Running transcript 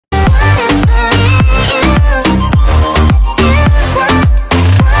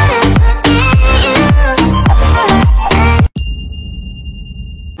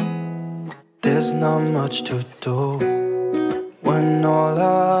much to do when all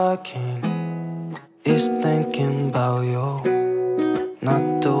I can is thinking about you.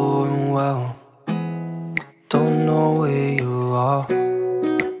 Not doing well, don't know where you are,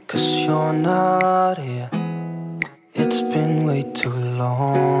 'cause you're not here. It's been way too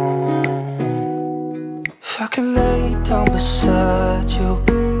long. If I could lay down beside you,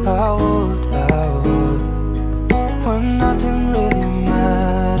 I would. When nothing really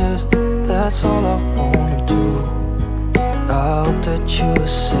matters, that's all I wanna do. I hope that you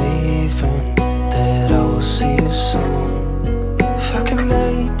are safe and that I will see you soon. If I could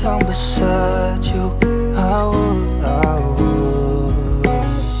lay down beside you, I would.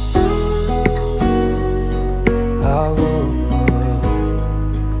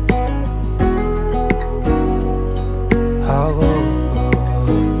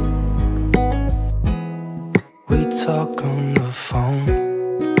 We talk on the phone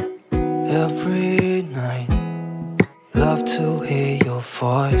every night. Love to hear your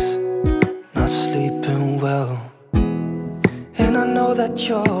voice. Not sleeping well, and I know that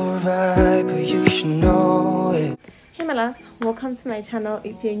you're right, but you should know it. Hey my loves, welcome to my channel.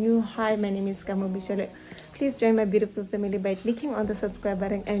 If you're new, hi, my name is Bishale. Please join my beautiful family by clicking on the subscribe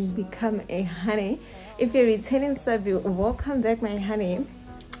button and become a honey. If you're a returning sub, welcome back my honey.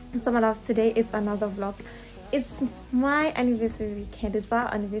 So my loves, today it's another vlog. It's my anniversary weekend. It's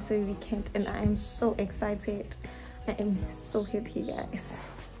our anniversary weekend and I am so excited. I am so happy, guys.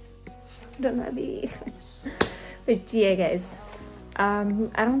 Don't worry. But yeah, guys, I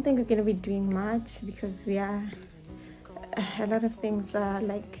don't think we're gonna be doing much because we are a lot of things are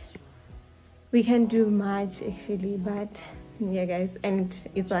like we can do much actually, but yeah guys, and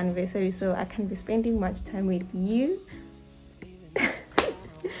it's our anniversary, so I can't be spending much time with you.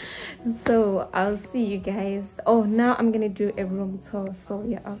 So I'll see you guys. Oh, now I'm gonna do a room tour, so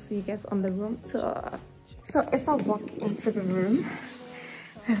yeah, I'll see you guys on the room tour. So as I walk into the room,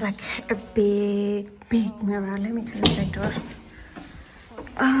 there's like a big mirror. Let me close the door.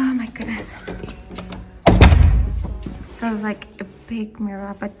 Oh my goodness, there's like a big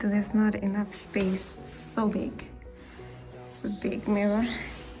mirror, but there's not enough space. It's so big. It's a big mirror.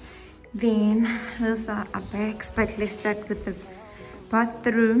 Then those are our bags, but let's start with the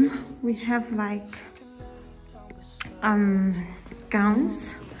bathroom. We have like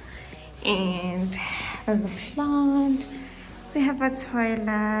gowns, and there's a plant. We have a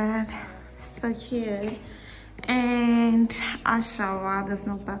toilet, so cute, and a shower. There's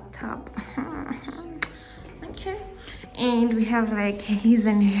no bathtub. Okay. And we have like his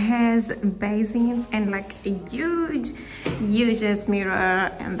and hers basins and like a huge ass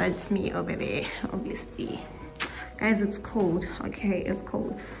mirror, and that's me over there, obviously. Guys, it's cold. Okay, it's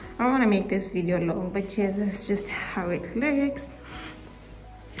cold. I don't want to make this video long, but yeah, that's just how it looks.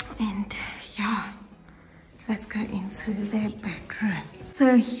 And yeah, let's go into the bedroom.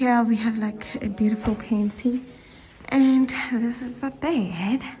 So here we have like a beautiful painting, and this is a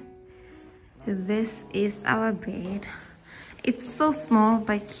bed. This is our bed. It's so small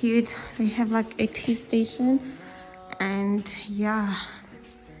but cute. We have like a tea station, and yeah,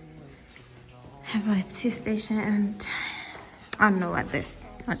 have a tea station, and I don't know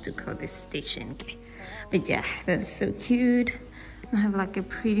what to call this station, but yeah, that's so cute. I have like a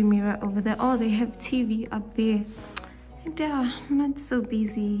pretty mirror over there. Oh, they have TV up there, and yeah, not so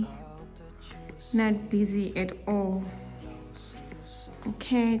busy, not busy at all.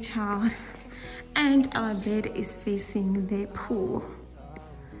 Okay, child. And our bed is facing the pool.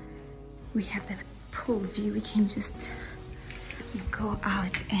 We have the pool view. We can just go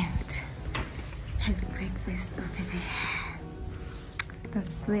out and have breakfast over there.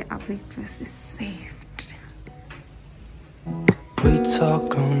 That's where our breakfast is saved. We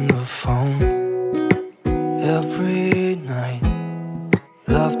talk on the phone every night.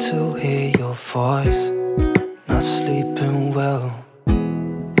 Love to hear your voice. Not sleeping well,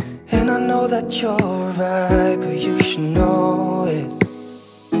 and I know that you're right, but you should know it.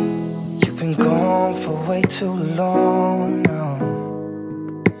 You've been gone for way too long now.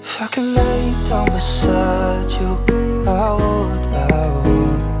 If I could lay down beside you, I would.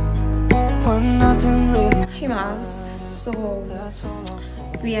 When nothing really. Hey Mars, so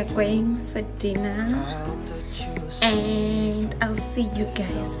we are going for dinner, and I'll see you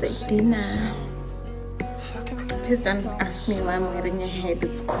guys at dinner. Please don't ask me why I'm wearing a hat.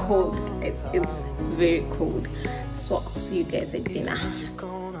 It's cold, guys. It's very cold. So I'll see you guys at dinner.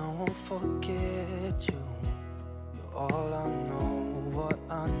 All I know, what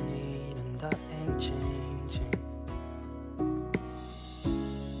I need, and that ain't changing.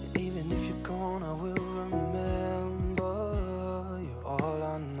 Even if you're gone, I will remember. You're all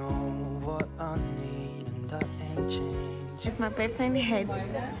I know, what I need, boyfriend had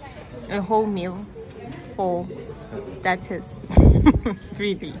a whole meal for starters.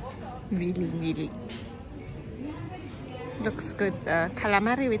 really looks good.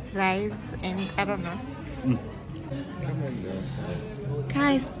 Calamari with rice and I don't know.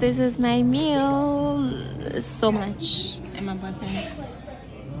 Guys, this is my meal. So much. And my boyfriend's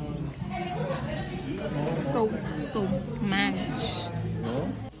so much.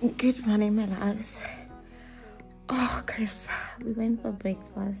 Good morning, my loves. Oh guys, we went for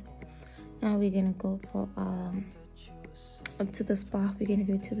breakfast. Now we're gonna go for up to the spa. We're gonna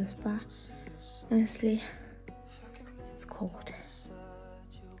go to the spa. Honestly, it's cold.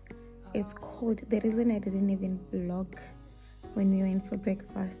 It's cold. The reason I didn't even vlog when we went for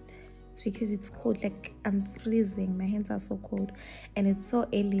breakfast, it's because it's cold. Like, I'm freezing. My hands are so cold, and it's so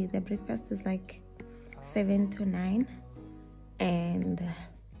early. The breakfast is like 7 to 9, and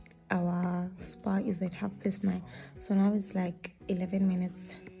our spa is at 9:30. So now it's like 11 minutes.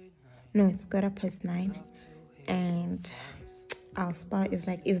 No, it's 9:15, and our spa is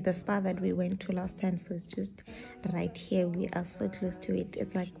the spa that we went to last time. So it's just right here. We are so close to it.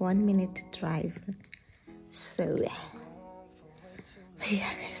 It's like 1 minute drive. So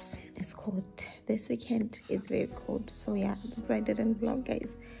yeah guys, it's cold this weekend. It's very cold, so yeah, that's why I didn't vlog,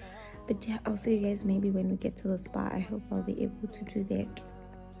 guys. But yeah, I'll see you guys maybe when we get to the spa. I hope I'll be able to do that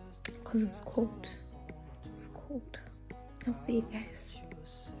because it's cold. It's cold. I'll see you guys.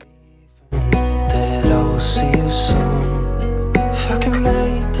 That I will see you soon. If I can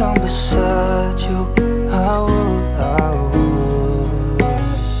lay down beside you, I would.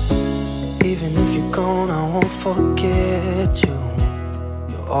 Even if you're gone, I won't forget you.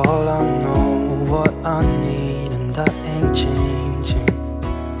 You're all I know, what I need, and that ain't changing.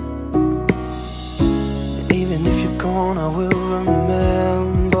 And even if you're gone, I will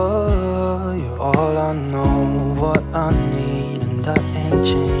remember. You're all I know, what I need, and that ain't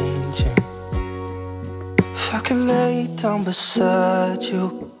changing. If I could lay down beside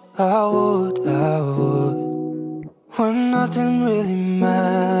you, I would. When nothing really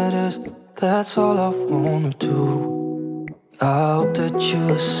matters, that's all I wanna do. I hope that you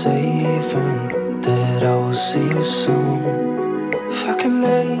are safe and that I will see you soon. If I could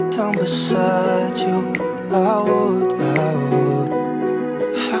lay down beside you, I would.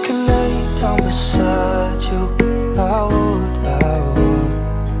 If I could lay down beside you, I would.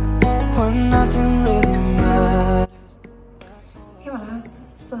 When nothing really matters. Hey my loves,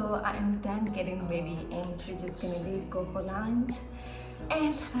 so I am done getting ready and we're just gonna leave, go for lunch.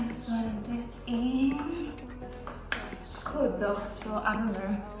 And that's what I'm dressed in. It's cold though, so I don't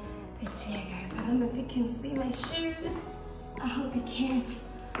know. But yeah guys, I don't know if you can see my shoes. I hope you can.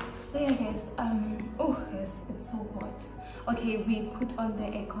 So yeah guys, oh guys, it's so hot. Okay, we put on the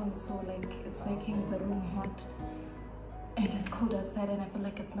aircon, so like it's making the room hot. And it's cold outside and I feel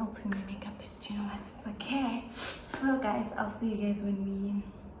like it's melting my makeup, but you know what, it's okay. So guys, I'll see you guys when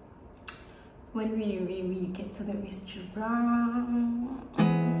we get to the restaurant.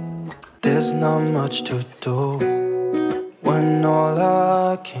 There's not much to do when all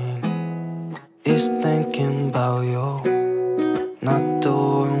I can is thinking about you. Not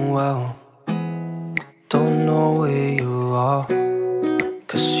doing well, don't know where you are,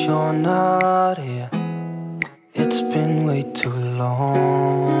 'cause you're not here. It's been way too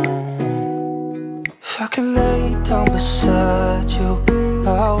long. If I could lay down beside you, I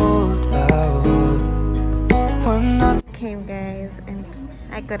would. When nothing Came guys, and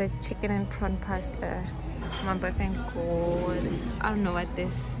I got a chicken and prawn pasta. My boyfriend called, I don't know what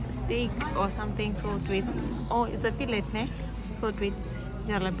this, steak or something filled with, oh it's a fillet, ne? Filled with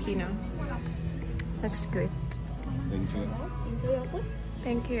jalapeno. Looks good. Thank you.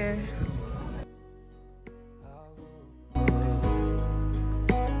 Thank you.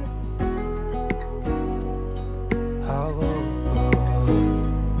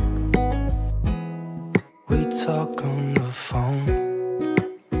 we talk on the phone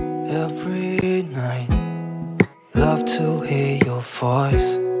every night. Love to hear your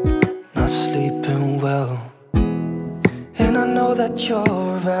voice, not sleeping well. And I know that you're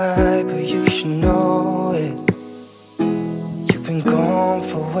right, but you should know it. You've been gone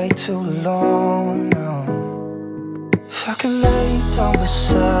for way too long now. If I could lay down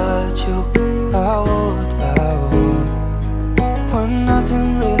beside you, I would. When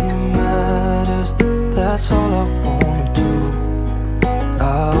nothing really matters, that's all I wanna do.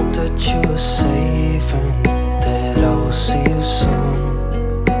 I hope that you are safe and that I will see you soon.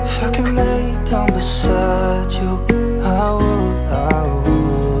 If I could lay down beside you, I would.